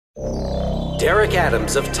Derek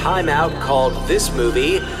Adams of Time Out called this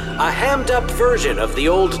movie a hammed-up version of the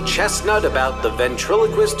old chestnut about the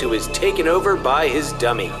ventriloquist who is taken over by his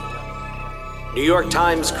dummy. New York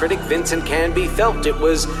Times critic Vincent Canby felt it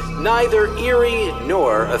was neither eerie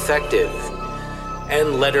nor effective.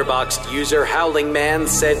 And Letterboxd user Howling Man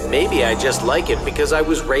said maybe I just like it because I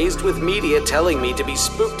was raised with media telling me to be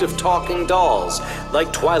spooked of talking dolls,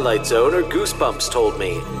 like Twilight Zone or Goosebumps told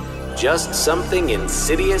me. Just something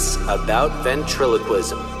insidious about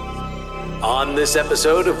ventriloquism. On this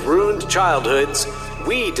episode of Ruined Childhoods,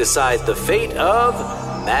 we decide the fate of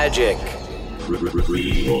magic.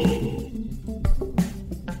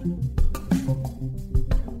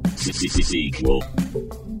 Sequel.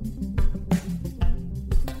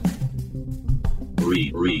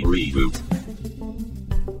 Reboot.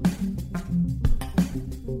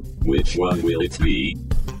 Which one will it be?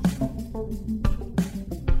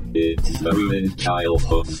 It's the Ruined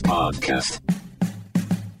Childhoods podcast.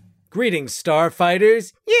 Greetings,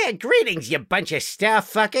 Starfighters. Yeah, greetings, you bunch of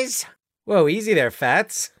starfuckers. Whoa, easy there,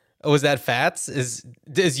 Fats. Oh, was that Fats? Is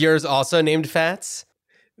yours also named Fats?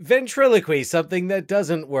 Ventriloquy, something that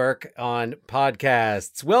doesn't work on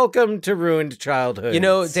podcasts. Welcome to Ruined Childhood. You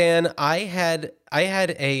know, Dan, I had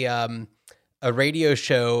a radio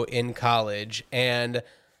show in college, and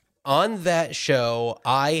on that show,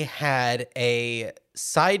 I had a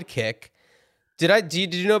sidekick. Did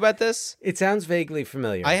you know about this? It sounds vaguely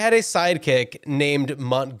familiar. I had a sidekick named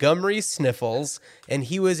Montgomery Sniffles, and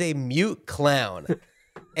he was a mute clown.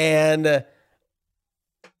 And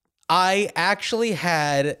I actually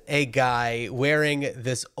had a guy wearing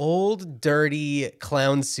this old, dirty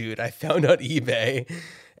clown suit I found on eBay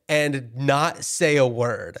and not say a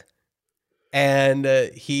word. And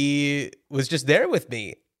he was just there with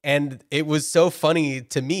me. And it was so funny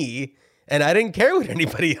to me. And I didn't care what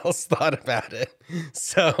anybody else thought about it.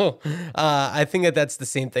 So I think that's the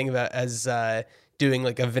same thing as doing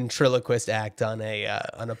like a ventriloquist act on a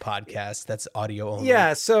podcast that's audio only.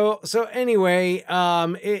 Yeah. So anyway,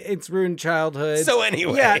 it's Ruined Childhood. So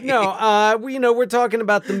anyway, yeah. No. We're talking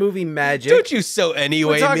about the movie Magic. Don't you so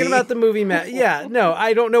anyway? We're talking about the movie Magic. Yeah. No,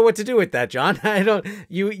 I don't know what to do with that, John. I don't.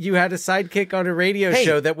 You had a sidekick on a radio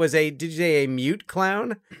show that was did you say a mute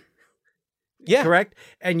clown? Yeah. Correct.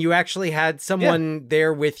 And you actually had someone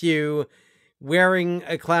there with you wearing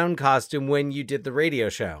a clown costume when you did the radio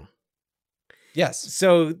show. Yes.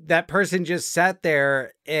 So that person just sat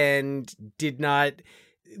there and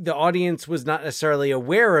the audience was not necessarily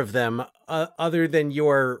aware of them other than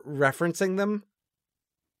you're referencing them.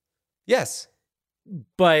 Yes.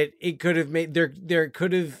 But it could have there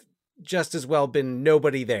could have just as well been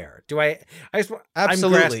nobody there. Absolutely. I'm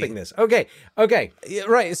grasping this. Okay. Yeah,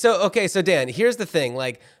 right. So Dan, here's the thing.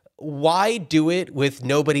 Like, why do it with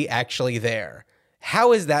nobody actually there?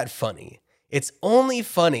 How is that funny? It's only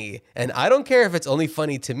funny, and I don't care if it's only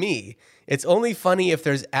funny to me. It's only funny if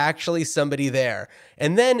there's actually somebody there.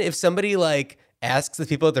 And then if somebody like asks the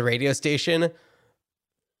people at the radio station,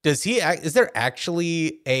 is there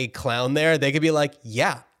actually a clown there? They could be like,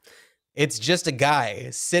 yeah. It's just a guy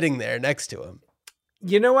sitting there next to him.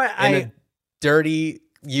 You know what? In a dirty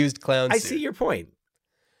used clown suit. I see your point.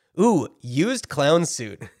 Ooh, used clown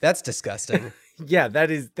suit. That's disgusting. Yeah,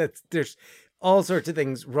 there's all sorts of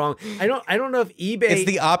things wrong. I don't know if eBay. It's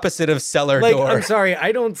the opposite of cellar like, door. I'm sorry,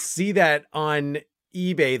 I don't see that on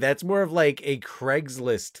eBay. That's more of like a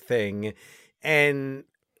Craigslist thing. And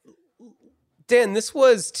Dan, this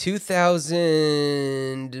was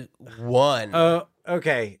 2001. Oh,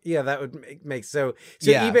 okay. Yeah, that would make so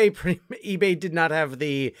yeah. eBay did not have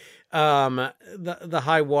the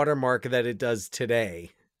high watermark that it does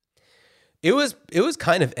today. It was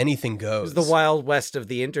kind of anything goes. It was the Wild West of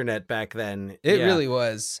the internet back then. It really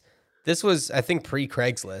was. This was, I think,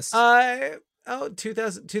 pre-Craigslist.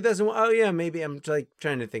 2001. Oh yeah, maybe I'm like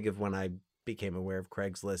trying to think of when I became aware of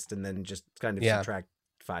Craigslist and then just kind of subtract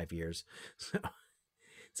 5 years. So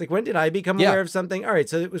it's like, when did I become aware of something? All right,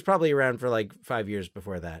 so it was probably around for like 5 years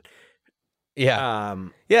before that. Yeah.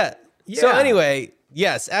 Yeah. So anyway,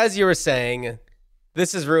 yes, as you were saying,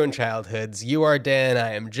 this is Ruined Childhoods. You are Dan,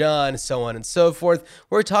 I am John, so on and so forth.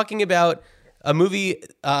 We're talking about a movie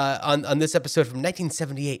on this episode from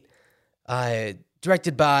 1978,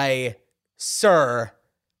 directed by Sir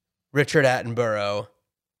Richard Attenborough,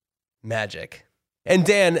 Magic. And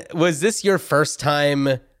Dan, was this your first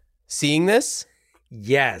time seeing this?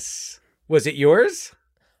 Yes. Was it yours?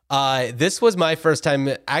 This was my first time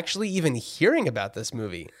actually even hearing about this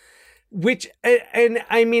movie. Which, and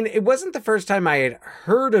I mean, it wasn't the first time I had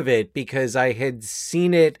heard of it because I had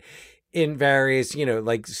seen it in various,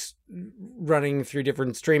 like running through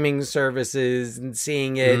different streaming services and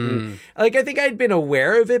seeing it. And like, I think I'd been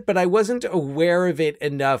aware of it, but I wasn't aware of it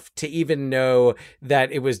enough to even know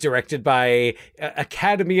that it was directed by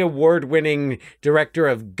Academy Award winning director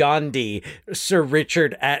of Gandhi, Sir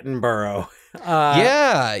Richard Attenborough.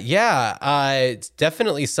 It's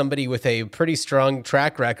definitely somebody with a pretty strong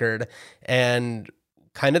track record, and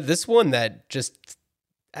kind of this one that just,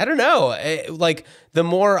 I don't know, like the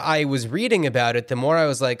more I was reading about it, the more I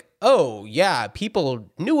was like, oh yeah,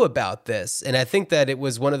 people knew about this. And I think that it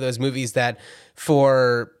was one of those movies that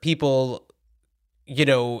for people, you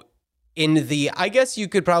know, in the, I guess you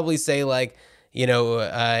could probably say like,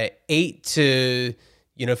 8 to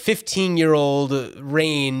 15-year-old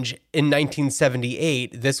range in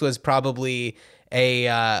 1978, this was probably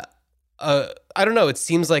I don't know, it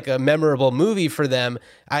seems like a memorable movie for them.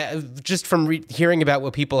 I just from hearing about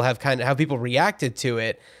what people have how people reacted to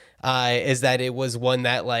it, is that it was one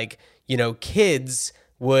that, like, kids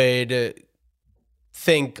would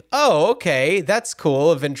think, oh, okay, that's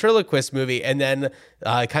cool, a ventriloquist movie, and then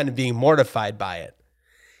kind of being mortified by it.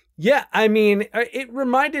 Yeah, I mean, it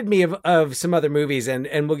reminded me of some other movies, and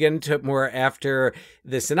we'll get into it more after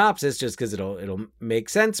the synopsis, just because it'll make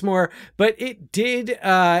sense more. But it did,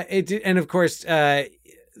 and of course, that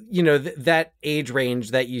age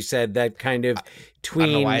range that you said, that kind of tween.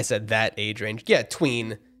 I don't know why I said that age range. Yeah,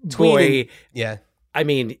 tween boy. Yeah, I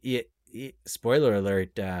mean, spoiler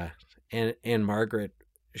alert. Anne Margaret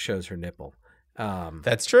shows her nipple.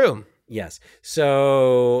 That's true. Yes.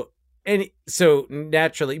 So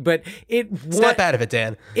naturally, but snap out of it,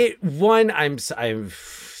 Dan. It's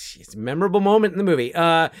a memorable moment in the movie.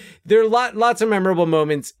 There are lots of memorable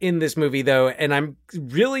moments in this movie, though, and I'm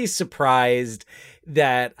really surprised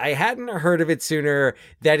that I hadn't heard of it sooner,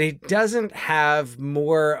 that it doesn't have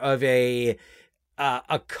more of a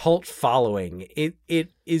cult following. It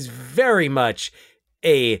is very much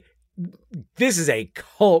this is a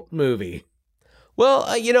cult movie. Well,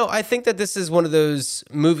 I think that this is one of those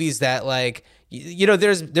movies that, like,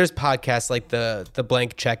 there's podcasts like the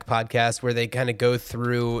Blank Check podcast where they kind of go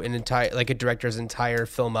through a director's entire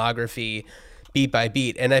filmography beat by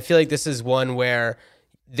beat. And I feel like this is one where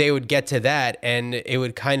they would get to that and it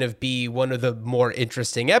would kind of be one of the more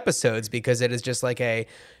interesting episodes, because it is just like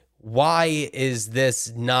why is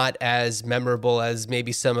this not as memorable as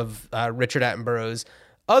maybe some of Richard Attenborough's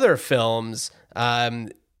other films?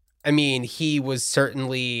 I mean, he was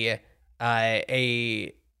certainly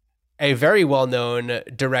a very well-known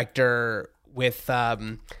director with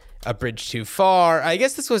A Bridge Too Far. I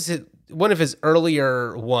guess this was one of his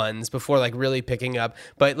earlier ones before, like, really picking up.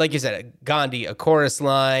 But like you said, Gandhi, A Chorus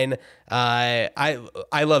Line. I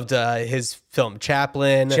loved his film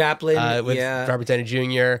Chaplin with Robert Downey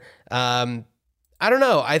Jr. I don't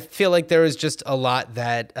know. I feel like there was just a lot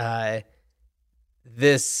that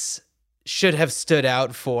this should have stood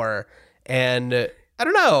out for, and I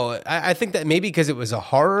don't know. I think that maybe because it was a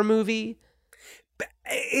horror movie.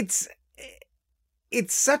 It's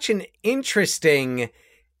such an interesting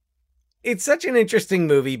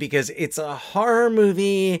movie because it's a horror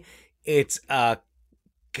movie. It's a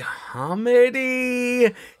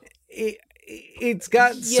comedy. It's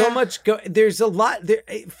got so much there's a lot there.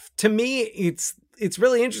 To me, it's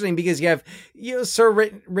really interesting because you have, Sir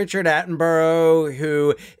Richard Attenborough,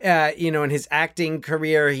 who, in his acting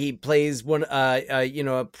career, he plays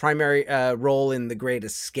a primary role in The Great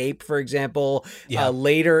Escape, for example. Yeah.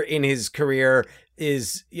 Later in his career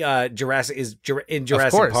is Jurassic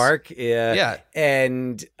Park. Yeah.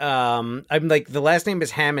 And I'm like, the last name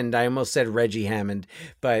is Hammond. I almost said Reggie Hammond,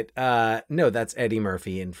 but no, that's Eddie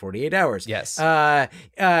Murphy in 48 Hours. Yes.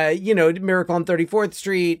 Miracle on 34th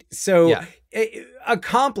Street. So yeah.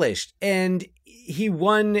 Accomplished, and he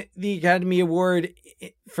won the Academy Award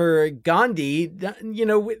for Gandhi,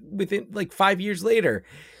 within like 5 years later.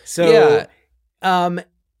 So, yeah.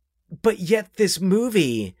 But yet this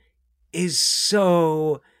movie is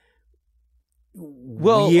so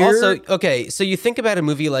weird. Also, okay, so you think about a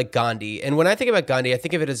movie like Gandhi, and when I think about Gandhi, I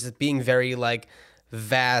think of it as being very, like,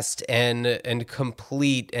 vast and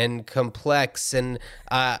complete and complex, and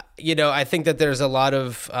I think that there's a lot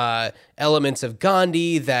of elements of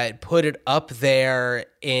Gandhi that put it up there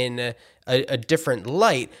in a different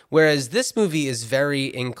light, whereas this movie is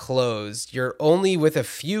very enclosed. You're only with a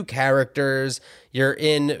few characters.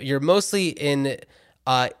 You're mostly in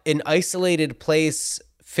an isolated place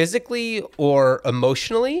physically or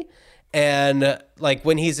emotionally, and like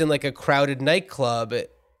when he's in like a crowded nightclub,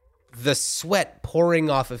 the sweat pouring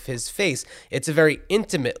off of his face. It's a very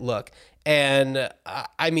intimate look. And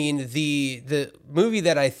I mean, the movie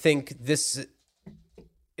that I think this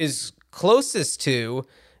is closest to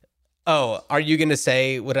Oh, are you going to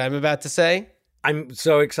say what I'm about to say? I'm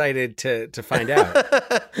so excited to find out.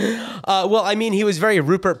 Well, I mean, he was very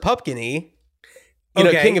Rupert Pupkin-y. You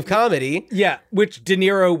know, King of Comedy. Yeah, which De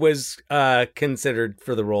Niro was considered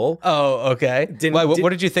for the role. Oh, okay. What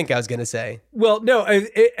did you think I was going to say? Well, no,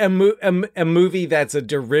 a movie that's a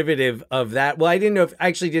derivative of that. Well, I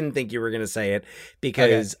actually didn't think you were going to say it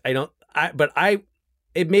because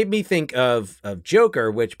it made me think of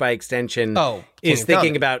Joker, which by extension is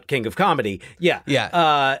thinking about King of Comedy. Yeah.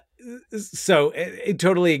 Yeah. So it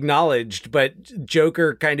totally acknowledged, but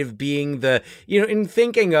Joker kind of being in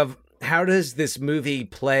thinking of how does this movie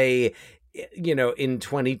play, in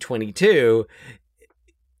 2022,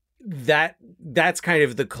 that's kind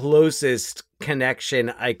of the closest connection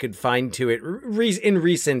I could find to it in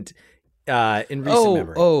recent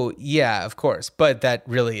memory. Oh, yeah, of course. But that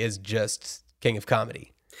really is just King of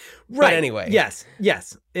Comedy. Right. But anyway. Yes.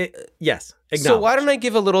 So why don't I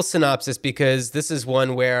give a little synopsis, because this is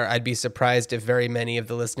one where I'd be surprised if very many of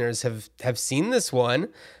the listeners have seen this one.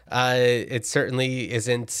 It certainly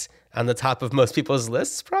isn't on the top of most people's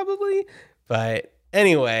lists, probably. But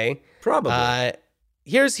anyway, probably.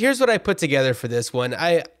 Here's what I put together for this one.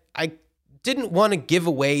 I didn't want to give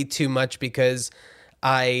away too much because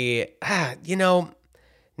now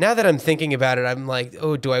that I'm thinking about it, I'm like,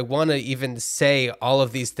 oh, do I want to even say all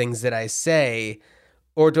of these things that I say,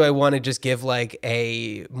 or do I want to just give like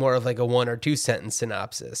more of like a 1 or 2 sentence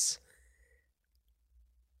synopsis?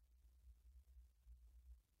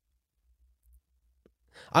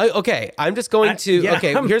 I'm just going to.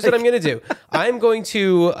 Here's what I'm going to do. I'm going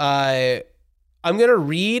to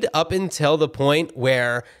read up until the point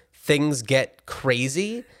where things get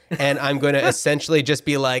crazy, and I'm going to essentially just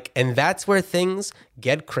be like, and that's where things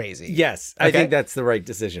get crazy. Yes, I think that's the right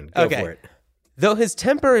decision. Go for it. Though his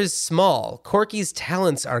temper is small, Corky's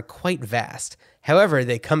talents are quite vast. However,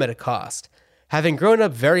 they come at a cost. Having grown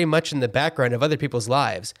up very much in the background of other people's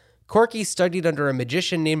lives, Corky studied under a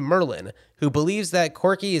magician named Merlin, who believes that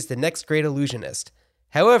Corky is the next great illusionist.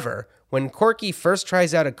 However, when Corky first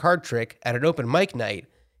tries out a card trick at an open mic night,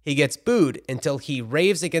 he gets booed until he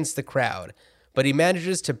raves against the crowd, but he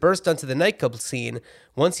manages to burst onto the nightclub scene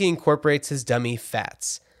once he incorporates his dummy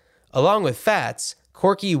Fats. Along with Fats,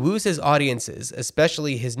 Corky woos his audiences,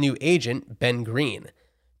 especially his new agent, Ben Green.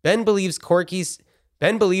 Ben believes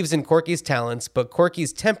in Corky's talents, but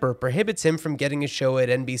Corky's temper prohibits him from getting a show at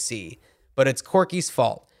NBC. But it's Corky's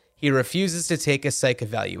fault. He refuses to take a psych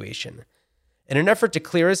evaluation. In an effort to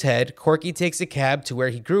clear his head, Corky takes a cab to where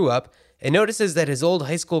he grew up and notices that his old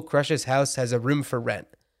high school crush's house has a room for rent.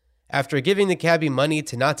 After giving the cabbie money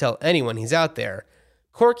to not tell anyone he's out there,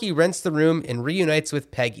 Corky rents the room and reunites with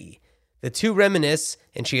Peggy. The two reminisce,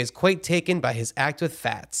 and she is quite taken by his act with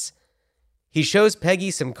Fats. He shows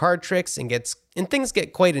Peggy some card tricks and things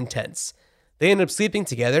get quite intense. They end up sleeping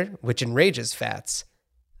together, which enrages Fats.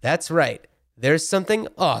 That's right, there's something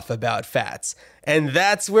off about Fats, and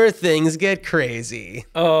that's where things get crazy.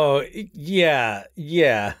 Oh, yeah.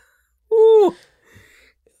 Ooh.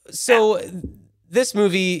 So this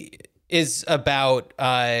movie is about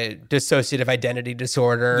dissociative identity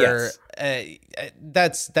disorder. Yes.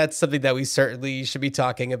 That's something that we certainly should be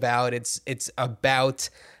talking about. It's about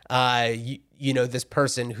this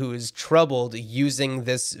person who is troubled using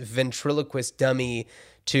this ventriloquist dummy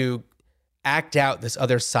to act out this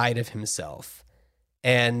other side of himself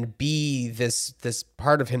and be this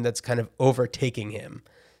part of him that's kind of overtaking him.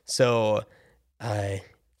 So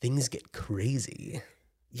things get crazy.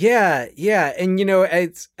 Yeah. And,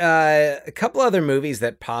 it's a couple other movies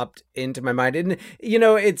that popped into my mind. And,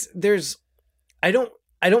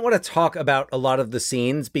 I don't want to talk about a lot of the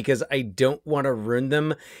scenes because I don't want to ruin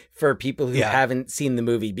them for people who haven't seen the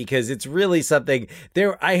movie, because it's really something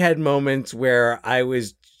I had moments where I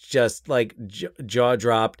was just like jaw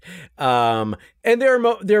dropped. And there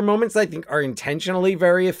are moments that I think are intentionally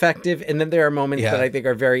very effective. And then there are moments that I think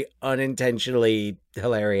are very unintentionally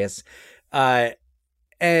hilarious.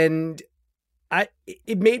 And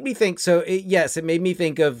it made me think. So it made me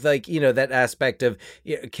think of that aspect of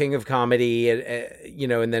King of Comedy,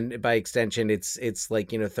 and then by extension, it's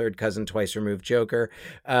like third cousin, twice removed Joker.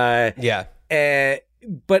 But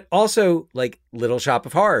also like Little Shop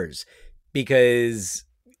of Horrors, because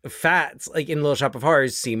Fats, like in Little Shop of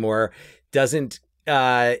Horrors, Seymour doesn't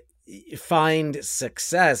find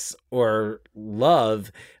success or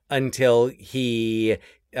love until he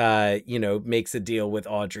makes a deal with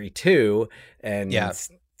Audrey too, and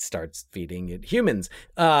starts feeding it humans.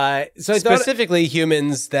 So I thought, Specifically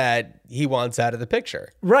humans that he wants out of the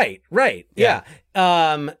picture. right. Yeah.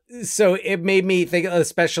 So it made me think,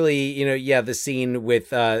 especially, the scene with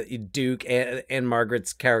Duke and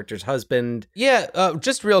Margaret's character's husband. Yeah,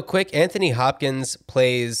 just real quick, Anthony Hopkins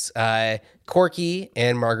plays Corky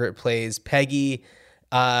and Margaret plays Peggy.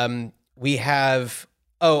 We have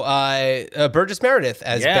Burgess Meredith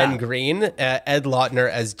as Ben Green, Ed Lautner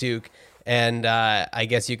as Duke, and I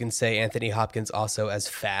guess you can say Anthony Hopkins also as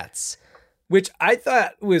Fats. Which I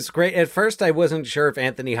thought was great. At first, I wasn't sure if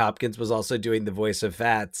Anthony Hopkins was also doing the voice of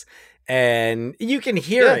Fats, and you can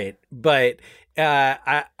hear it, but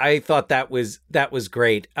I thought that was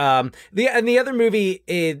great. The other movie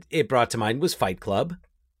it brought to mind was Fight Club.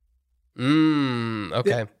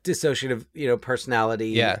 Okay. Dissociative,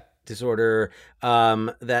 personality disorder.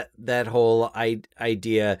 That whole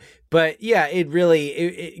idea. But yeah,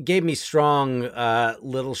 it gave me strong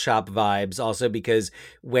Little Shop vibes. Also because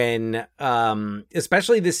when,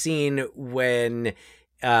 especially the scene when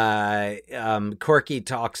Corky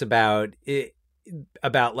talks about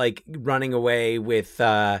like running away with.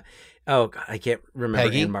 Oh God, I can't remember.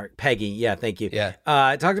 Peggy? Peggy. Yeah, thank you. Yeah.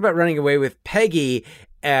 Talked about running away with Peggy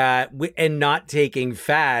and not taking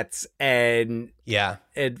Fats, and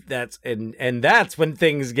that's when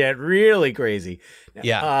things get really crazy.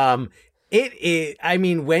 Yeah. I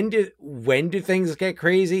mean, when do things get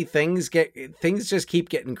crazy? Things just keep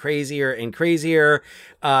getting crazier and crazier.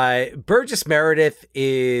 Burgess Meredith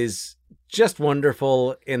is just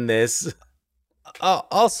wonderful in this.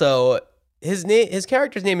 Also, his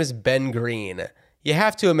character's name is Ben Green. You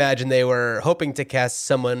have to imagine they were hoping to cast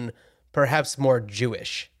someone perhaps more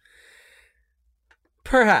Jewish.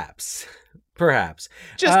 Perhaps.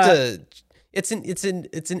 Just it's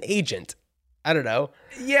an agent. I don't know.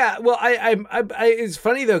 Yeah, well, I it's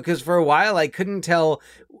funny though, because for a while I couldn't tell,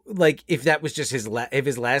 like, if that was just his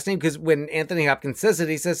last name, because when Anthony Hopkins says it,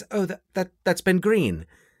 he says, "Oh, that's Ben Green.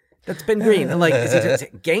 That's Ben Green." And like, is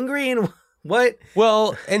it gangrene? What?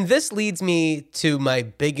 Well, and this leads me to my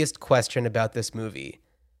biggest question about this movie.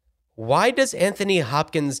 Why does Anthony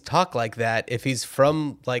Hopkins talk like that if he's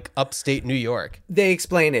from like upstate New York? They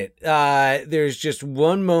explain it. There's just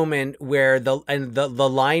one moment where the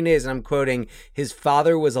line is, and I'm quoting, "His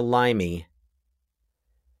father was a limey."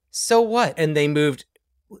 So what? And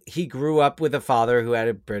he grew up with a father who had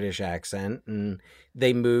a British accent, and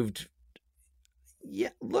they moved. Yeah,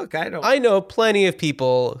 look, I know plenty of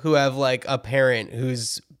people who have like a parent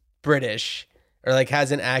who's British or like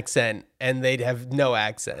has an accent and they'd have no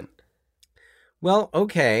accent. Well,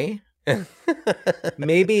 okay.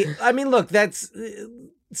 Maybe, I mean, look, that's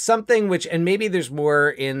something which, and maybe there's more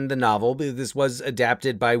in the novel, but this was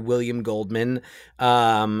adapted by William Goldman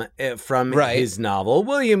from his novel.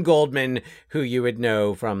 William Goldman, who you would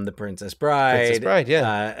know from The Princess Bride.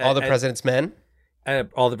 Yeah. All the President's Men.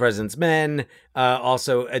 All the President's Men,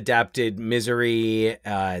 also adapted Misery,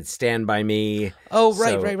 Stand By Me. Oh,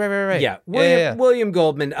 right. Yeah, William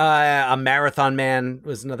Goldman. A Marathon Man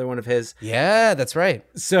was another one of his. Yeah, that's right.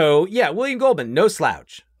 So, yeah, William Goldman, no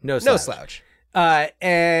slouch.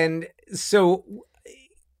 And so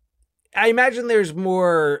I imagine there's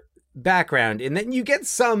more background, and then you get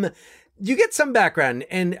some background,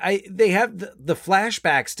 and they have the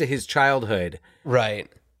flashbacks to his childhood. Right.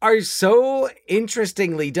 Are so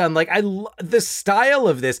interestingly done. Like the style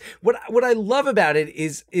of this, what I love about it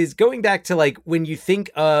is going back to like when you think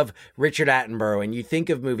of Richard Attenborough and you think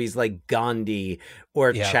of movies like Gandhi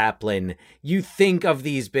or Chaplin, you think of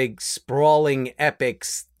these big sprawling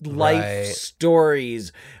epics, life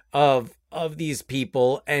stories of these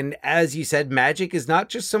people. And as you said, magic is not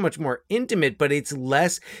just so much more intimate, but it's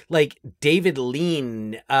less like David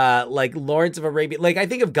Lean, like Lawrence of Arabia. Like I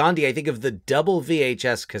think of Gandhi, I think of the double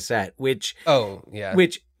VHS cassette, which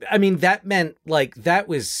I mean, that meant like that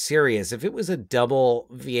was serious. If it was a double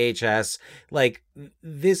VHS, like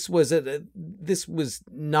this was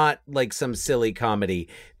not like some silly comedy.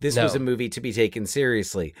 This was a movie to be taken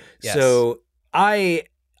seriously. Yes. So I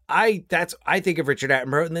think of Richard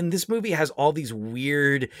Attenborough, and then this movie has all these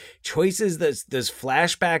weird choices. Those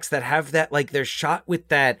flashbacks that have that, like they're shot with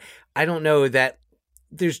that, I don't know, that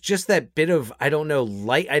there's just that bit of, I don't know,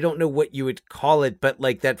 light. I don't know what you would call it, but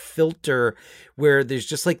like that filter where there's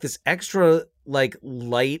just like this extra like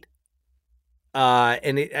light.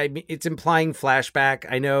 And it's implying flashback,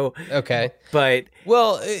 I know. Okay. But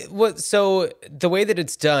so the way that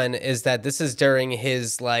it's done is that this is during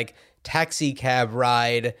his like taxi cab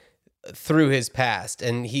ride through his past,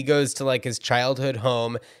 and he goes to like his childhood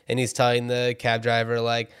home, and he's telling the cab driver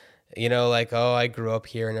like, you know, like, oh, I grew up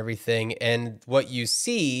here and everything. And what you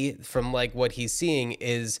see from like what he's seeing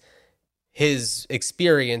is his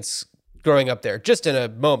experience growing up there, just in a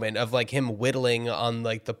moment of like him whittling on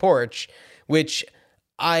like the porch, which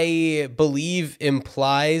I believe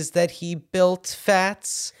implies that he built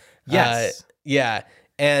Fats. Yes. Yeah.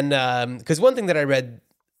 And because one thing that I read,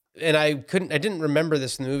 and I didn't remember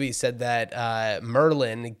this in the movie, said that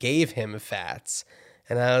Merlin gave him Fats.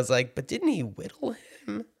 And I was like, but didn't he whittle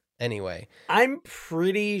him? Anyway. I'm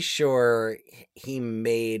pretty sure he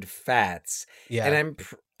made Fats. Yeah. And I'm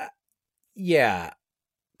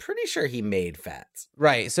pretty sure he made Fats.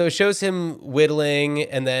 Right. So it shows him whittling,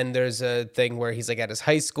 and then there's a thing where he's like at his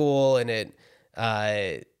high school, and it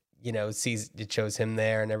it shows him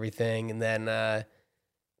there and everything. And then I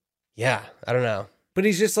don't know. But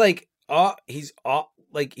he's just like, he's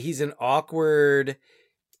an awkward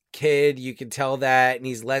kid. You can tell that. And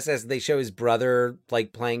he's less, as they show his brother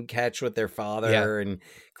like playing catch with their father. Yeah. And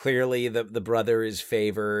clearly the brother is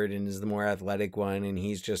favored and is the more athletic one. And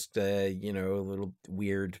he's just, a little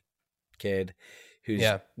weird kid who's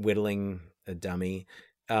whittling a dummy.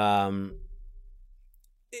 But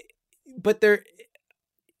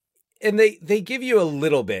they give you a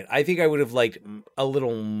little bit. I think I would have liked a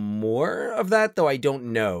little more of that, though I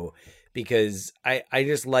don't know, because I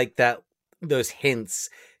just like those hints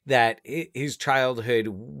that his childhood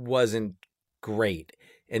wasn't great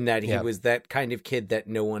and that he was that kind of kid that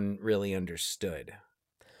no one really understood.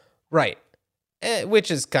 Right. Which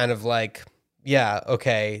is kind of like,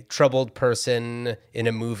 troubled person in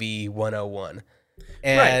a movie 101.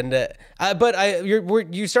 And but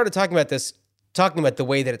you started talking about the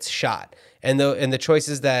way that it's shot and the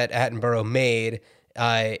choices that Attenborough made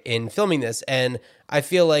in filming this. And I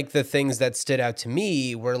feel like the things that stood out to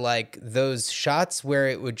me were like those shots where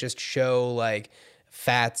it would just show like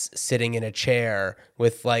Fats sitting in a chair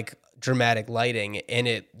with like dramatic lighting,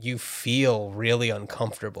 and you feel really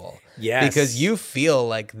uncomfortable. Yes. Because you feel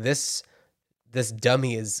like this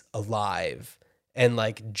dummy is alive and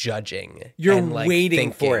like judging. You're and, like,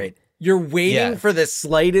 waiting for it. You're waiting for the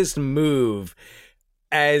slightest move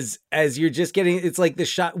as you're just getting, it's like the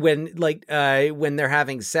shot when they're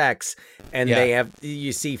having sex and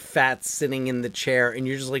you see Fats sitting in the chair and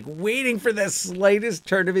you're just like waiting for the slightest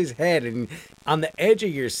turn of his head and on the edge of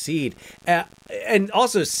your seat. And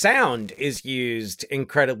also sound is used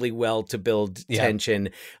incredibly well to build tension.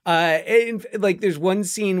 And like there's one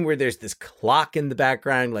scene where there's this clock in the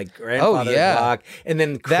background, like grandfather clock, and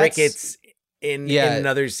then crickets in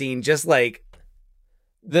another scene, just like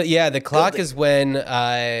the clock is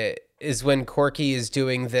when Corky is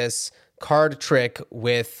doing this card trick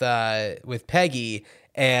with Peggy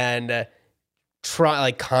and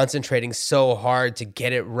concentrating so hard to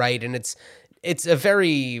get it right, and it's a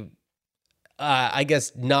very I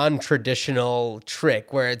guess non-traditional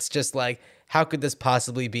trick where it's just like, how could this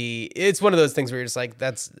possibly be? It's one of those things where you're just like,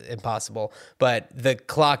 that's impossible. But the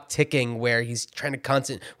clock ticking where he's trying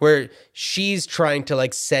to where she's trying to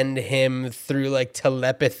like send him through like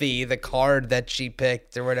telepathy, the card that she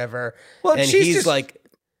picked or whatever. Well, and he's like,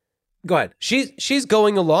 go ahead. She's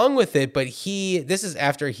going along with it, but this is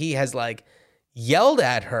after he has like yelled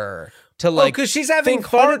at her to like, because she's having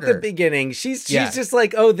fun at the beginning. She's just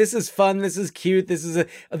like, oh, this is fun. This is cute. This is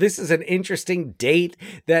an interesting date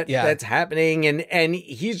that's happening. And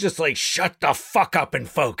he's just like, shut the fuck up and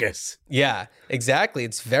focus. Yeah, exactly.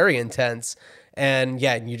 It's very intense. And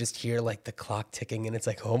you just hear like the clock ticking and it's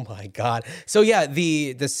like, oh my God. So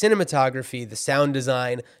the cinematography, the sound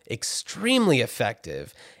design, extremely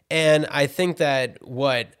effective. And I think that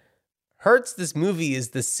what hurts this movie is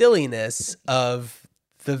the silliness of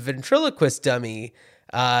the ventriloquist dummy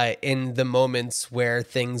in the moments where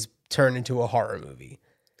things turn into a horror movie.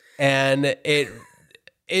 And it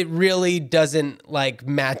really doesn't like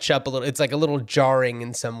match up a little. It's like a little jarring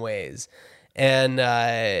in some ways. And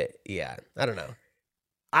I don't know.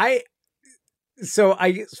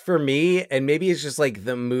 For me, and maybe it's just like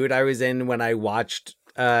the mood I was in when I watched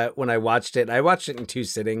it. I watched it in 2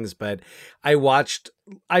 sittings, but I watched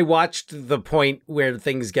the point where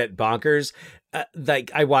things get bonkers.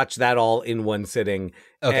 I watched that all in 1 sitting.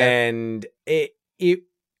 Okay. And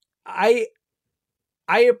I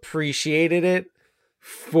appreciated it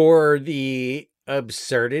for the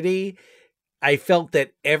absurdity. I felt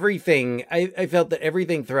that everything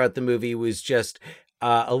throughout the movie was just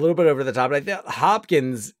a little bit over the top. And I thought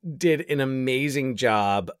Hopkins did an amazing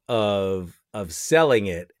job of selling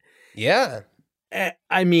it. Yeah.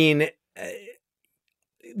 I mean,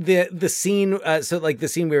 the scene, so like the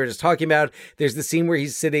scene we were just talking about, there's the scene where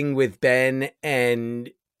he's sitting with Ben and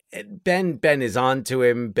Ben is on to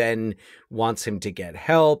him. Ben wants him to get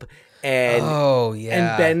help. And oh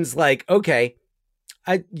yeah. And Ben's like, okay,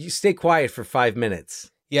 you stay quiet for 5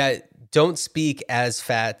 minutes. Yeah, don't speak as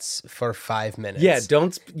Fats for 5 minutes. Yeah,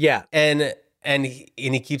 don't. Yeah, and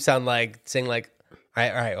he keeps on like saying like, all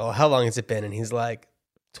right. Well, how long has it been? And he's like,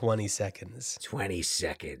 20 seconds. 20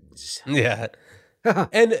 seconds. Yeah,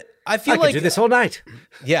 and I feel I like could do this all night.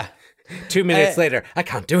 Yeah, 2 minutes later, I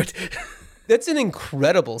can't do it. that's an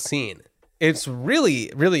incredible scene. It's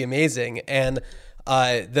really, really amazing, and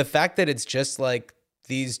the fact that it's just like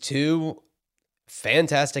these two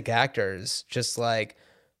fantastic actors, just like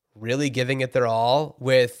really giving it their all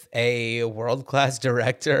with a world-class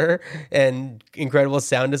director and incredible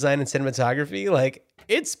sound design and cinematography. Like,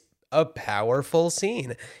 it's a powerful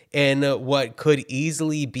scene in what could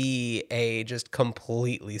easily be a just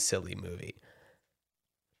completely silly movie.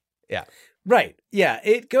 Yeah. Right. Yeah.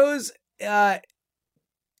 It goes, I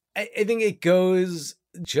think it goes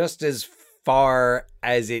just as far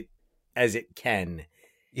as it can.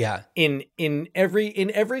 Yeah. In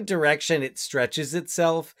every direction it stretches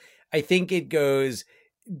itself. I think it goes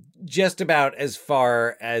just about as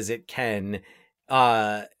far as it can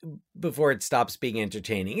before it stops being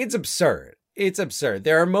entertaining. It's absurd.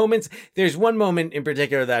 There's one moment in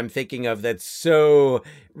particular that I'm thinking of that's so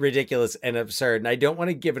ridiculous and absurd, and I don't want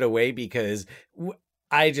to give it away because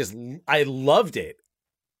I loved it.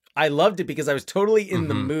 I loved it because I was totally in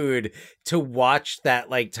the mood to watch that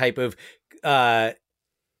like type of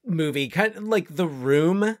movie, kind of like The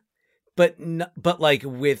Room, but like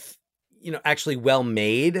with, actually well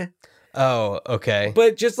made. Oh, okay.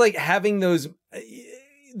 But just like having those,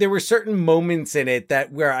 there were certain moments in it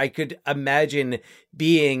that where I could imagine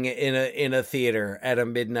being in a theater at a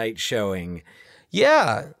midnight showing.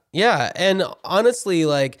 Yeah. Yeah. And honestly,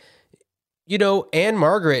 like, Anne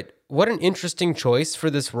Margaret, what an interesting choice for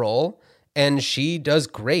this role. And she does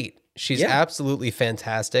great. She's absolutely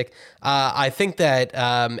fantastic. I think that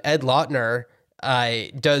Ed Lautner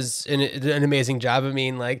does an amazing job. I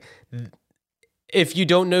mean, like, if you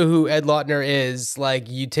don't know who Ed Lautner is, like,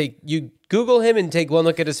 you Google him and take one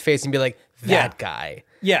look at his face and be like, that guy.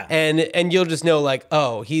 Yeah. And you'll just know, like,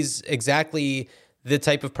 oh, he's exactly the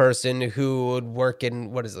type of person who would work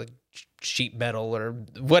in, what is it, sheet metal or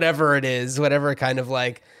whatever it is, whatever kind of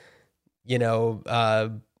like,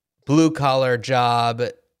 blue collar job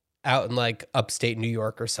out in like upstate New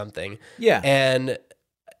York or something. Yeah. And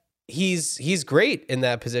he's great in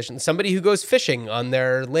that position. Somebody who goes fishing on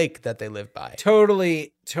their lake that they live by.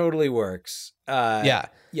 Totally works. Yeah.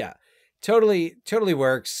 Totally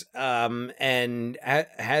works. And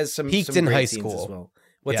has some peaked some in great high scenes school as well.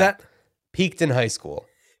 What's that? Peaked in high school.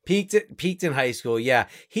 Peaked in high school. Yeah.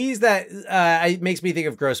 He's that, it makes me think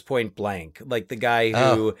of Grosse Pointe Blank, like the guy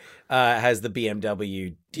who has the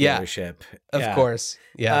BMW dealership. Of course.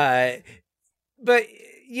 Yeah. But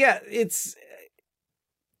yeah, it's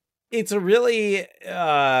a really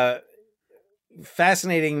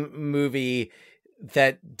fascinating movie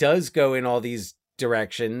that does go in all these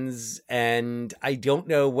directions, and I don't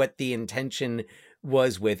know what the intention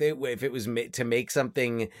was with it, if it was to make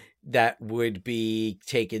something that would be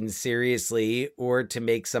taken seriously or to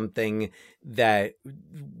make something that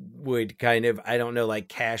would kind of, I don't know, like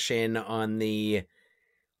cash in on the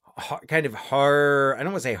kind of horror, I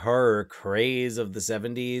don't want to say horror craze of the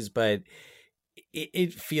 70s, but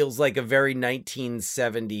it feels like a very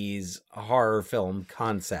 1970s horror film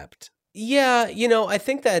concept. Yeah, I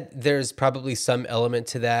think that there's probably some element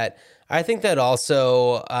to that. I think that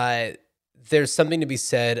also there's something to be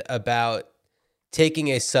said about taking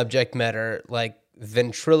a subject matter like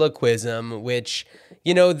ventriloquism, which,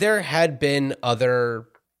 there had been other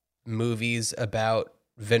movies about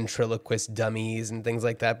ventriloquist dummies and things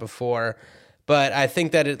like that before. But I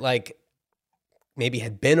think that it like maybe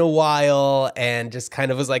had been a while and just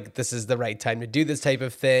kind of was like, this is the right time to do this type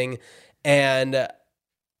of thing. And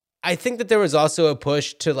I think that there was also a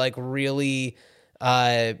push to like really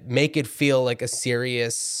make it feel like a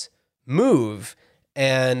serious move.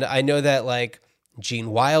 And I know that like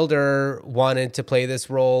Gene Wilder wanted to play this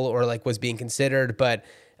role or like was being considered, but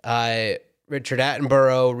Richard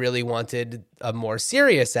Attenborough really wanted a more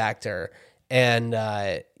serious actor. And,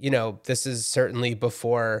 this is certainly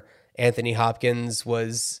before Anthony Hopkins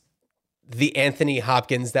was the Anthony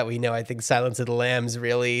Hopkins that we know. I think Silence of the Lambs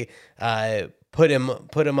really put him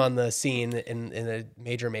on the scene in a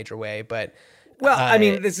major way. But well, I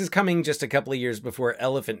mean, this is coming just a couple of years before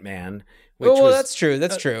Elephant Man. Which that's true.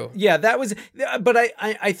 That's true. Yeah, that was. But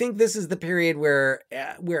I think this is the period where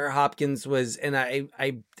Hopkins was, and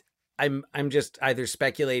I I'm just either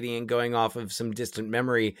speculating and going off of some distant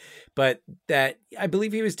memory, but that I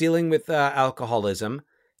believe he was dealing with alcoholism,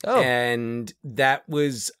 and that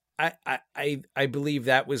was I believe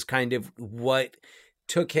that was kind of what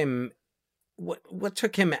took him. What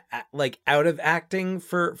took him like out of acting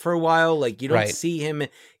for a while? Like you don't see him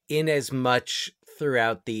in as much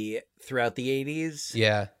throughout the 80s.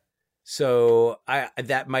 Yeah. So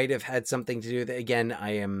that might have had something to do with it. Again,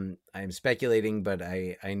 I am speculating, but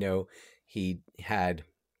I know he had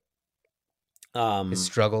his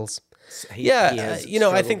struggles. He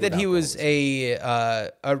I think that he was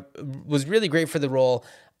was really great for the role.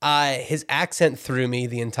 His accent threw me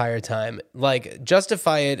the entire time. Like,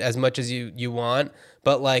 justify it as much as you want,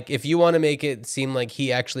 but like if you want to make it seem like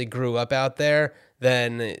he actually grew up out there,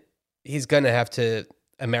 then he's gonna have to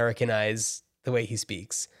Americanize the way he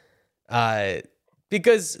speaks.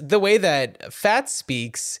 Because the way that Fats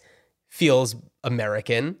speaks feels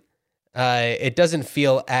American. It doesn't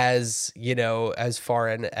feel as, as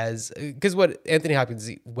foreign as, because what Anthony Hopkins,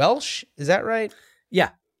 Welsh, is that right? Yeah.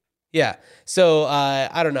 Yeah. So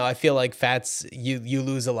I don't know. I feel like Fats, you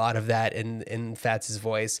lose a lot of that in Fats's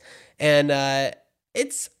voice, and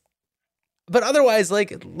but otherwise,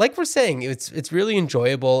 like we're saying, it's really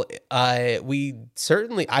enjoyable. We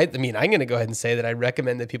certainly, I mean, I'm going to go ahead and say that I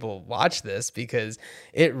recommend that people watch this because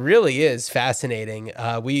it really is fascinating.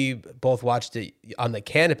 We both watched it on the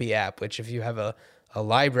Canopy app, which if you have a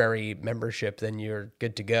library membership, then you're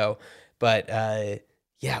good to go. But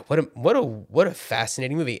yeah, what a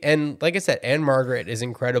fascinating movie. And like I said, Anne Margaret is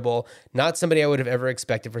incredible. Not somebody I would have ever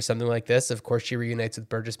expected for something like this. Of course, she reunites with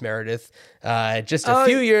Burgess Meredith just a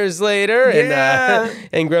few years later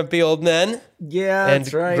and Grumpy Old Men. Yeah, and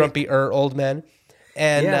that's right. Grumpy Old Men.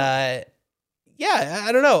 And I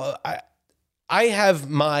don't know. I have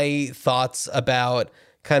my thoughts about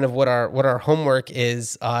kind of what our homework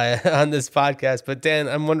is on this podcast. But Dan,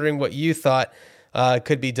 I'm wondering what you thought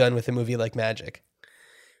could be done with a movie like Magic.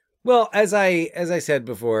 Well, as I said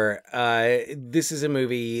before, this is a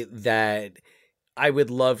movie that I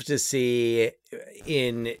would love to see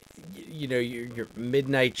in, your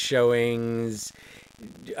midnight showings,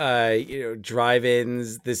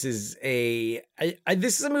 drive-ins. This is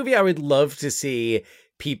this is a movie I would love to see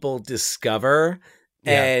people discover,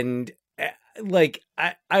 and like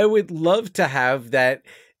I would love to have that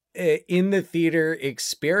in the theater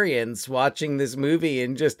experience, watching this movie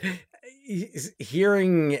and just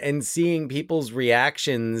hearing and seeing people's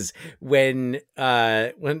reactions when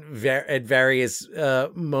at various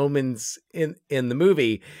moments in the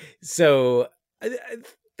movie. So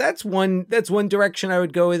that's one direction I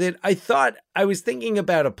would go with it. I was thinking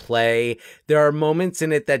about a play. There are moments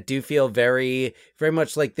in it that do feel very, very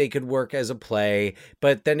much like they could work as a play.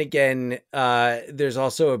 But then again, there's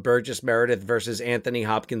also a Burgess Meredith versus Anthony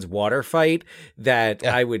Hopkins water fight that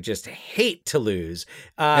I would just hate to lose.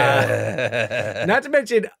 Not to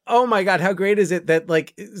mention, oh my God, how great is it that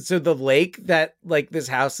so the lake that this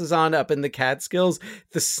house is on up in the Catskills,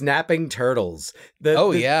 the snapping turtles.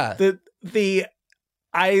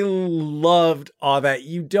 I loved all that.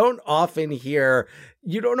 You don't often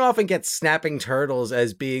get snapping turtles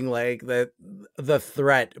as being like the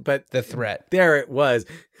threat, but there it was.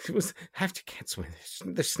 It was, I have to cancel it.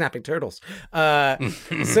 They're snapping turtles.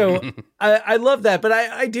 So I love that, but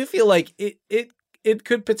I do feel like it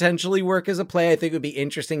could potentially work as a play. I think it would be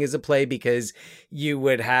interesting as a play because you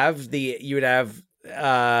would have the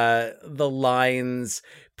lines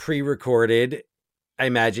pre-recorded. I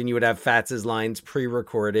imagine you would have Fats's lines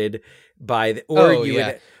pre-recorded would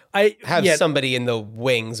have somebody in the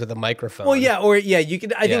wings with a microphone. Well, you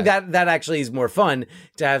could. I think that actually is more fun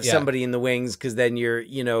to have somebody in the wings because then you're,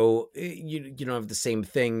 you don't have the same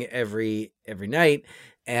thing every night.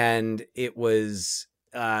 And it was,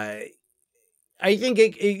 I think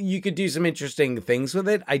you could do some interesting things with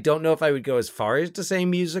it. I don't know if I would go as far as to say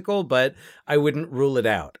musical, but I wouldn't rule it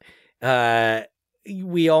out.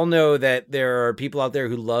 We all know that there are people out there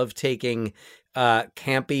who love taking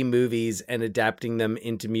campy movies and adapting them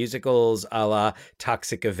into musicals, a la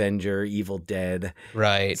Toxic Avenger, Evil Dead.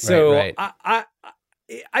 Right. So right. I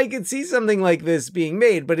could see something like this being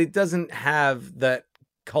made, but it doesn't have the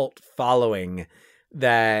cult following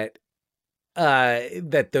that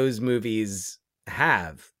those movies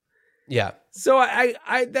have. Yeah. So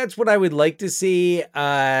I that's what I would like to see.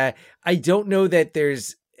 I don't know that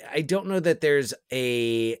there's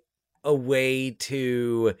a way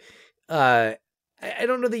to I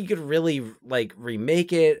don't know that you could really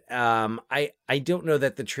remake it. I don't know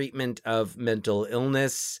that the treatment of mental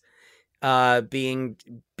illness being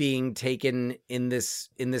taken in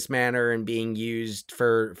this manner and being used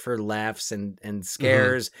for laughs and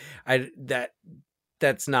scares.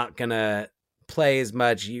 That's not gonna play as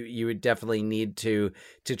much. You would definitely need to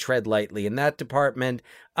tread lightly in that department.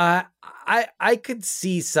 I could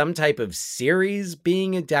see some type of series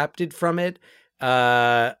being adapted from it.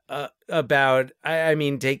 About I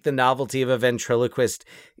mean, take the novelty of a ventriloquist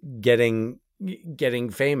getting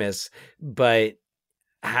famous, but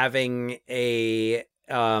having a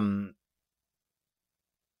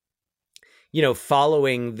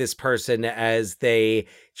following this person as they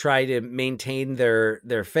try to maintain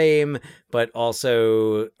their fame, but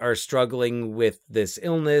also are struggling with this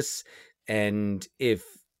illness. And if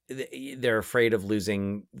they're afraid of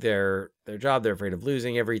losing their job, they're afraid of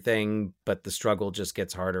losing everything, but the struggle just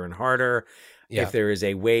gets harder and harder. Yeah. If there is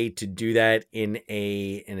a way to do that in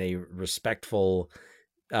a respectful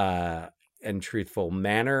and truthful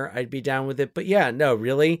manner, I'd be down with it. But yeah, no,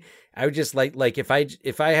 really, I would just like if I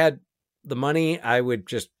had the money, I would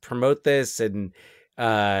just promote this and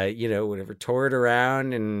whatever, tour it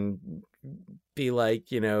around and be like,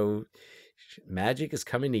 magic is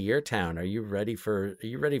coming to your town. Are you ready for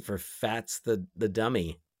Fats the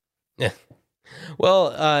dummy? Yeah.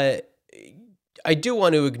 Well, I do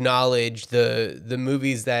want to acknowledge the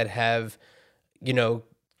movies that have,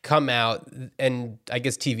 come out, and I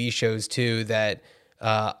guess TV shows too, that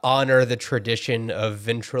honor the tradition of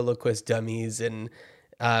ventriloquist dummies, and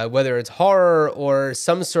whether it's horror or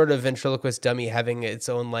some sort of ventriloquist dummy having its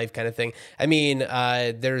own life kind of thing. I mean,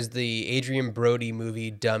 there's the Adrian Brody movie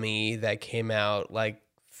Dummy that came out like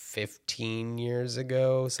 15 years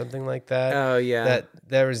ago, something like that. Oh yeah.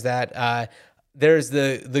 There was that. There's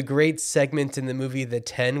the great segment in the movie The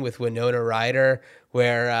 10 with Winona Ryder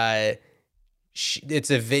where it's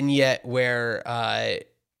a vignette where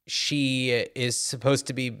she is supposed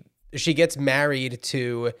to be, she gets married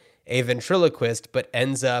to a ventriloquist, but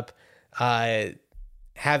ends up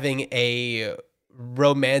having a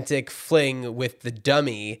romantic fling with the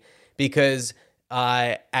dummy because,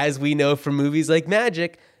 as we know from movies like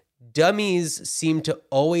Magic, dummies seem to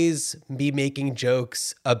always be making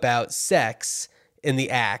jokes about sex in the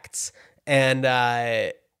acts. And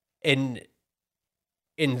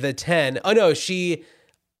in the 10,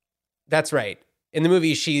 that's right. In the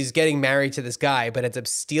movie, she's getting married to this guy, but ends up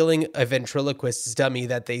stealing a ventriloquist's dummy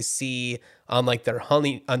that they see on like their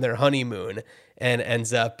honeymoon, and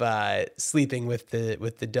ends up sleeping with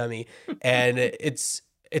the dummy. And it's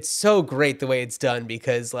so great the way it's done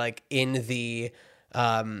because like in the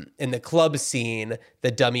club scene,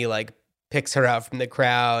 the dummy like picks her out from the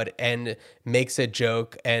crowd and makes a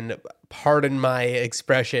joke, and pardon my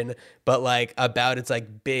expression, but like about its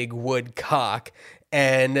like big wood cock.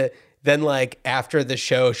 And then like after the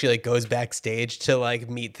show, she like goes backstage to like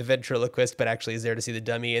meet the ventriloquist, but actually is there to see the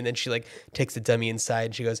dummy. And then she like takes the dummy inside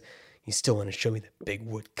and she goes, "You still want to show me the big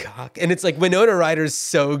wood cock?" And it's like Winona Ryder's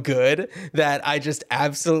so good that I just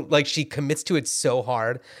absolutely like, she commits to it so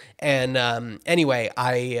hard. And anyway,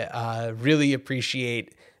 I really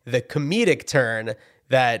appreciate the comedic turn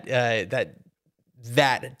that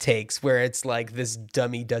takes, where it's like this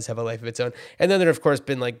dummy does have a life of its own. And then there of course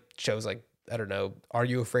been like shows like, I don't know, Are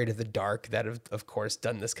You Afraid of the Dark, that have of course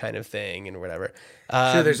done this kind of thing and whatever.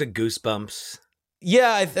 Sure, there's a Goosebumps.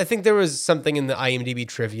 Yeah, I think there was something in the IMDb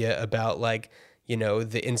trivia about like,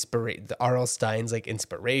 the R.L. Stein's like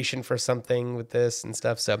inspiration for something with this and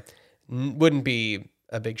stuff. So wouldn't be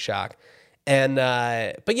a big shock. And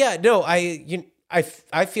but yeah, no,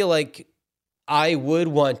 I feel like I would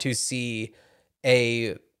want to see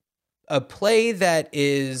a play that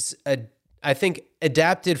is I think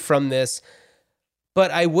adapted from this, but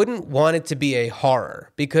I wouldn't want it to be a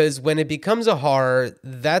horror, because when it becomes a horror,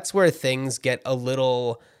 that's where things get a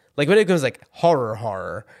little, like when it becomes like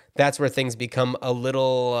horror, that's where things become a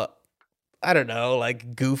little, I don't know,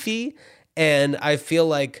 like goofy. And I feel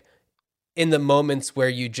like in the moments where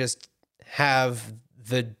you just have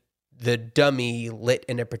the dummy lit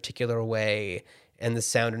in a particular way and the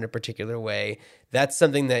sound in a particular way, that's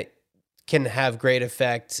something that can have great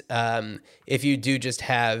effect. If you do just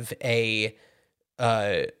have a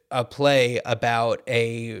play about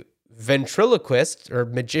a ventriloquist or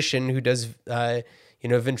magician who does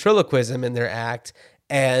ventriloquism in their act,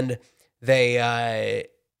 and they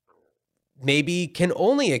maybe can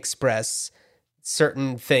only express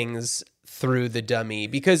certain things through the dummy.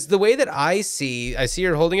 Because the way that I see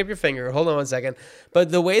you're holding up your finger, hold on one second,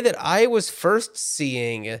 but the way that I was first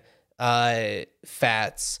seeing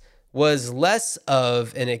Fats was less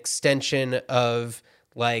of an extension of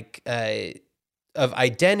like of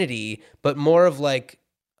identity, but more of like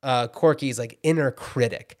Corky's like inner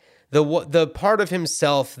critic. the part of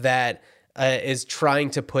himself that is trying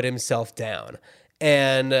to put himself down,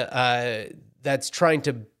 and that's trying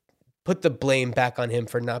to put the blame back on him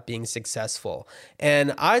for not being successful.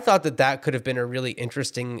 And I thought that could have been a really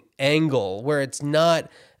interesting angle where it's not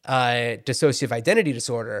dissociative identity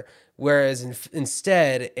disorder, whereas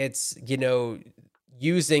instead it's,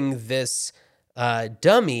 using this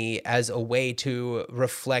dummy as a way to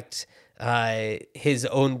reflect his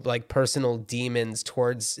own like personal demons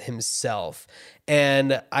towards himself.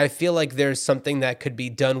 And I feel like there's something that could be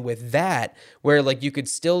done with that, where like you could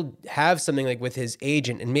still have something like with his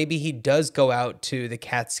agent, and maybe he does go out to the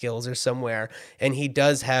Catskills or somewhere, and he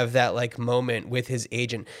does have that like moment with his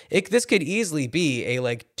agent. This could easily be a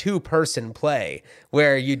like 2-person play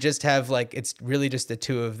where you just have like, it's really just the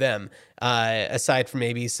two of them, aside from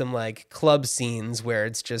maybe some like club scenes where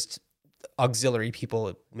it's just auxiliary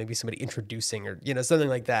people, maybe somebody introducing or, something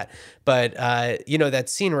like that. But, that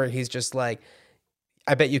scene where he's just like,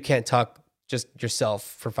 I bet you can't talk just yourself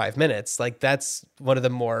for 5 minutes. Like that's one of the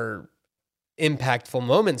more impactful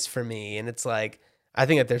moments for me. And it's like, I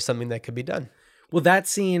think that there's something that could be done. Well, that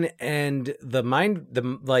scene and the mind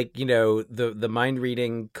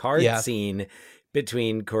reading card scene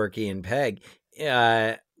between Corky and Peg,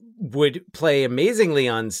 would play amazingly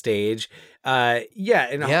on stage. Horror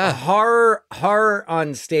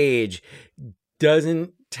on stage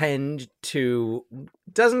doesn't tend to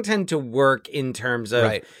work in terms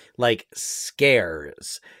of like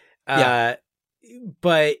scares. But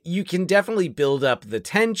you can definitely build up the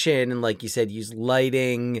tension and, like you said, use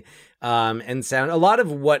lighting and sound. A lot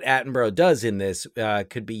of what Attenborough does in this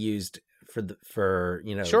could be used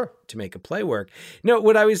to make a play work. No,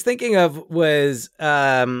 what I was thinking of was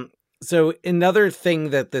so another thing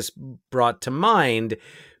that this brought to mind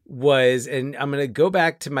was, and I'm going to go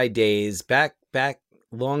back to my days back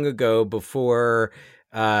long ago before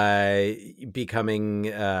becoming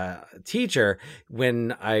a teacher,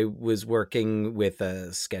 when I was working with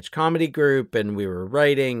a sketch comedy group and we were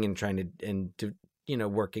writing and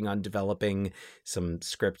working on developing some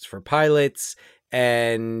scripts for pilots.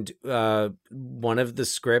 And one of the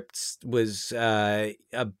scripts was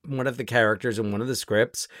one of the characters in one of the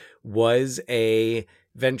scripts was a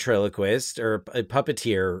ventriloquist or a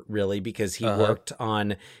puppeteer, really, because he worked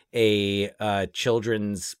on a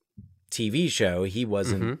children's TV show. He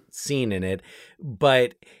wasn't seen in it,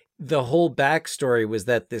 but the whole backstory was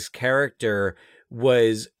that this character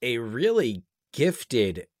was a really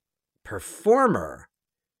gifted performer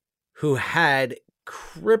who had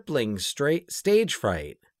crippling stage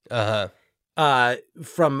fright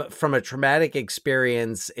from a traumatic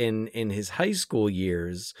experience in his high school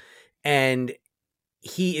years, and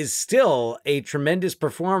he is still a tremendous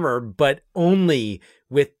performer, but only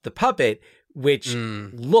with the puppet, which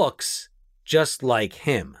looks just like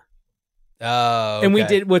him. Oh, okay. And we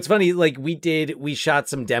did, what's funny, like we shot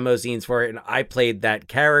some demo scenes for it and I played that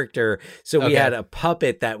character. So we had a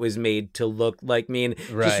puppet that was made to look like me, and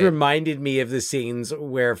just reminded me of the scenes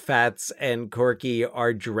where Fats and Corky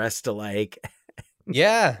are dressed alike.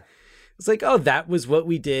 Yeah. It's like, oh, that was what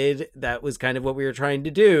we did. That was kind of what we were trying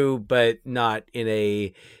to do, but not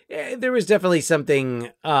in there was definitely something,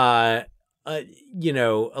 a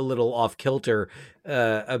little off kilter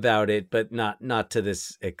about it, but not to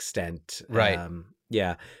this extent. Right.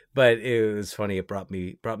 But it was funny. It brought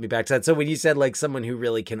me back to that. So when you said like someone who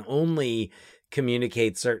really can only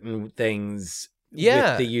communicate certain things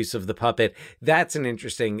with the use of the puppet, that's a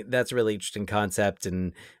really interesting concept.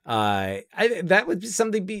 And that would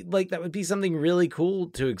be something really cool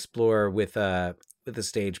to explore with a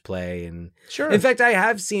stage play. And sure, in fact, I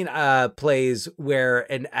have seen plays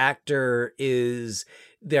where an actor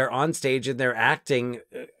they're on stage and they're acting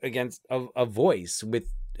against a voice with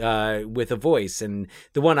a voice. And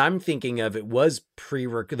the one I'm thinking of, the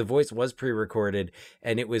voice was pre-recorded,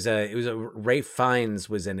 and it was Ray Fiennes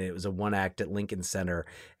was in it. It was a one act at Lincoln Center,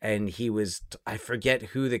 and I forget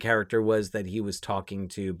who the character was that he was talking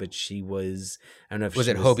to, but she was, I don't know if was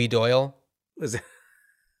it Hobie Doyle? Was it?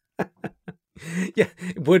 Yeah,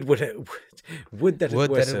 would that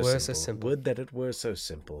it were so simple. Would that it were so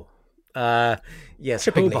simple. Yes,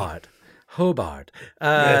 Hobart.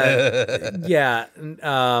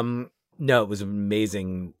 No, it was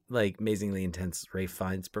amazing, like amazingly intense Ray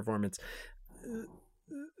Fiennes performance.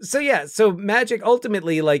 So magic,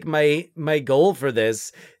 ultimately, like my goal for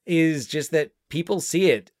this is just that people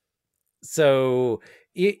see it. So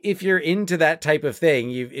if you're into that type of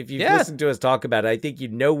thing, if you've listened to us talk about it, I think you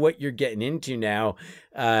know what you're getting into now.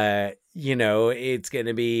 It's going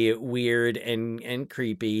to be weird and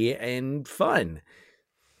creepy and fun.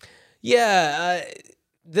 Yeah.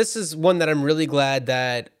 this is one that I'm really glad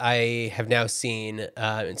that I have now seen,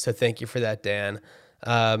 and so thank you for that, Dan.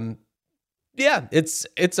 Yeah, it's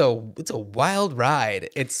a wild ride.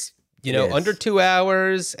 It's Yes. under 2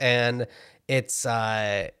 hours, and it's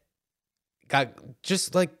got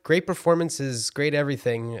just like great performances, great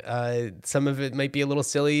everything. Some of it might be a little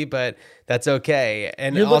silly, but that's okay.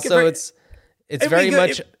 And You're looking also, for- it's It'd be very good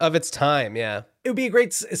much if- of its time. Yeah. It would be a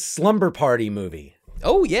great slumber party movie.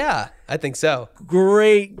 Oh yeah, I think so.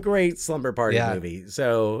 Great slumber party Yeah. movie.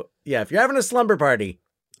 So yeah, if you're having a slumber party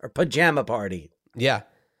or pajama party, Yeah.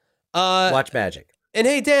 watch Magic. And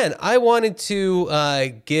hey, Dan, I wanted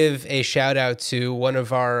to give a shout out to one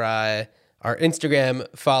of our Instagram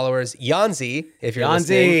followers, Yanzi. If you're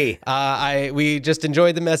Yanzi. listening, we just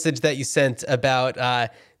enjoyed the message that you sent about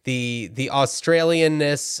the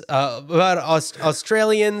Australianness about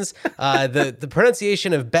Australians, the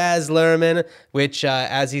pronunciation of Baz Luhrmann, which,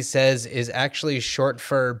 as he says, is actually short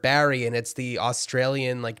for Barry, and it's the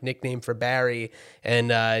Australian like nickname for Barry,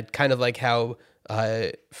 and kind of like how.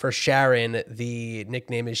 For Sharon, the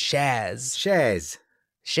nickname is Shaz.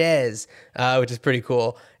 Shaz. Which is pretty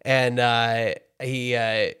cool. And he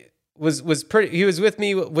was with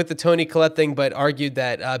me with the Tony Collette thing, but argued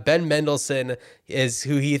that Ben Mendelsohn is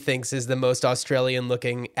who he thinks is the most Australian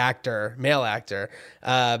looking male actor.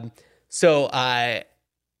 So I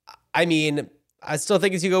mean, I still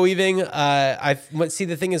think it's Hugo Weaving. See,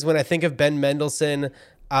 the thing is, when I think of Ben Mendelsohn,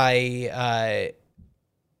 I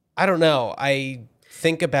don't know. I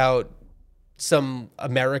think about some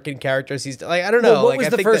American characters. He's like, I don't know. Well, what like, was I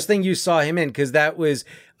the think first that- thing you saw him in? Because that was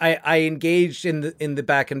I engaged in the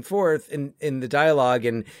back and forth in the dialogue,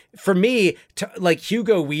 and for me, like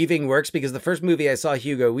Hugo Weaving works because the first movie I saw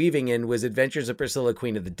Hugo Weaving in was Adventures of Priscilla,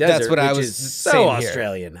 Queen of the Desert. That's what I which was is so saying here.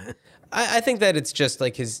 Australian. I think that it's just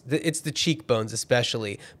like it's the cheekbones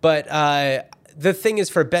especially. But the thing is,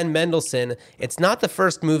 for Ben Mendelsohn, it's not the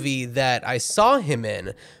first movie that I saw him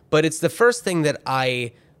in, but it's the first thing that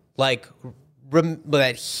I like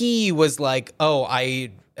that he was like, oh,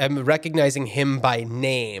 I am recognizing him by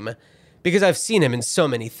name, because I've seen him in so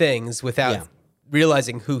many things without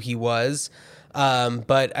realizing who he was.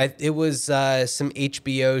 But it was some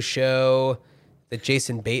HBO show that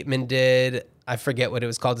Jason Bateman did. I forget what it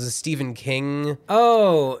was called. It was a Stephen King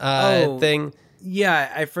thing.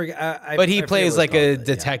 Yeah, I forget. But he I forget plays what like it's a called,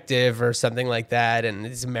 yeah. detective or something like that, and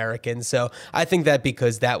he's American. So I think that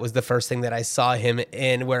because that was the first thing that I saw him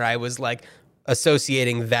in, where I was like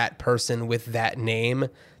associating that person with that name.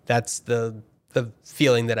 That's the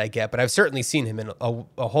feeling that I get. But I've certainly seen him in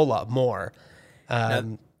a whole lot more.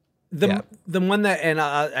 The one that, and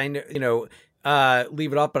I know,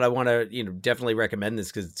 leave it off, but I want to, definitely recommend this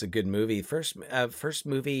because it's a good movie. First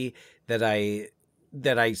movie that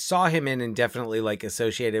I saw him in and definitely like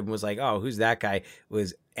associated and was like, oh, who's that guy?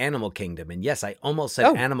 Was Animal Kingdom. And yes, I almost said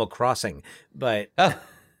Animal Crossing, but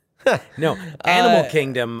no, Animal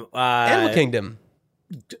Kingdom. Animal Kingdom.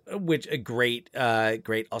 Which a great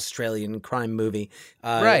Australian crime movie.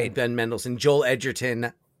 Right. Ben Mendelsohn, Joel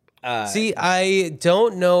Edgerton. See, I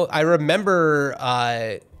don't know. I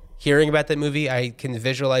remember hearing about that movie. I can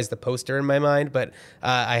visualize the poster in my mind, but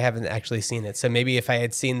I haven't actually seen it. So maybe if I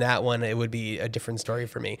had seen that one, it would be a different story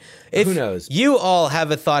for me. If Who knows? You all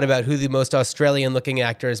have a thought about who the most Australian-looking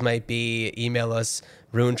actors might be, email us,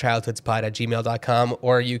 ruinchildhoodspod@gmail.com,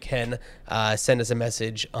 or you can send us a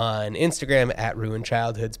message on Instagram at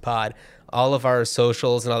ruinchildhoodspod. All of our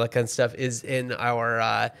socials and all that kind of stuff is in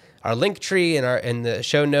our link tree in the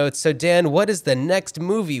show notes. So Dan, what is the next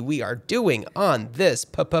movie we are doing on this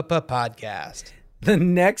podcast? The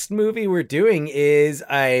next movie we're doing is,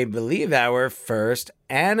 I believe, our first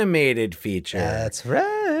animated feature. That's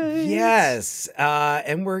right. Yes.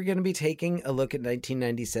 And we're going to be taking a look at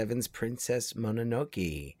 1997's Princess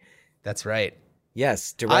Mononoke. That's right.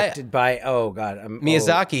 Yes, directed by,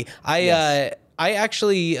 Miyazaki. Yes. I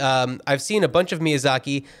actually, I've seen a bunch of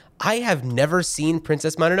Miyazaki. I have never seen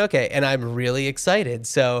Princess Mononoke, and I'm really excited.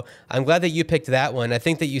 So I'm glad that you picked that one. I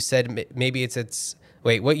think that you said maybe it's its...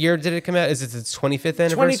 Wait, what year did it come out? Is it its 25th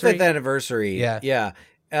anniversary? 25th anniversary. Yeah. Yeah.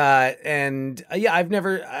 I've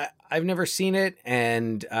never seen it,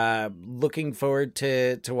 and looking forward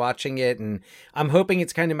to watching it, and I'm hoping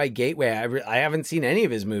it's kind of my gateway. I haven't seen any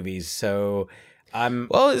of his movies, so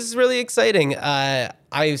Well, this is really exciting.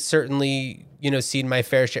 I've certainly, seen my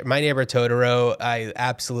fair share. My Neighbor Totoro, I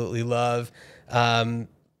absolutely love.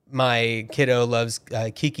 My kiddo loves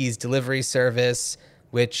Kiki's Delivery Service,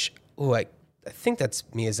 which, I think that's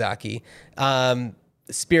Miyazaki.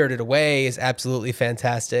 Spirited Away is absolutely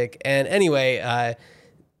fantastic. And anyway,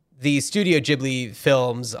 the Studio Ghibli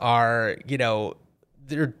films are,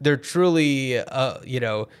 they're truly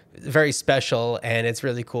very special, and it's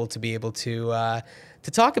really cool to be able to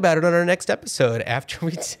talk about it on our next episode after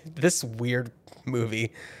we did this weird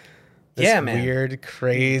movie. This man. Weird,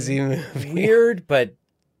 crazy movie. Weird, but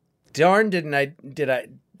darn if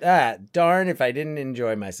I didn't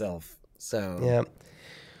enjoy myself. So yeah.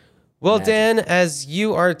 Well, Magic. Dan, as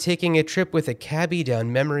you are taking a trip with a cabbie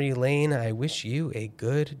down memory lane, I wish you a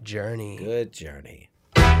good journey. Good journey.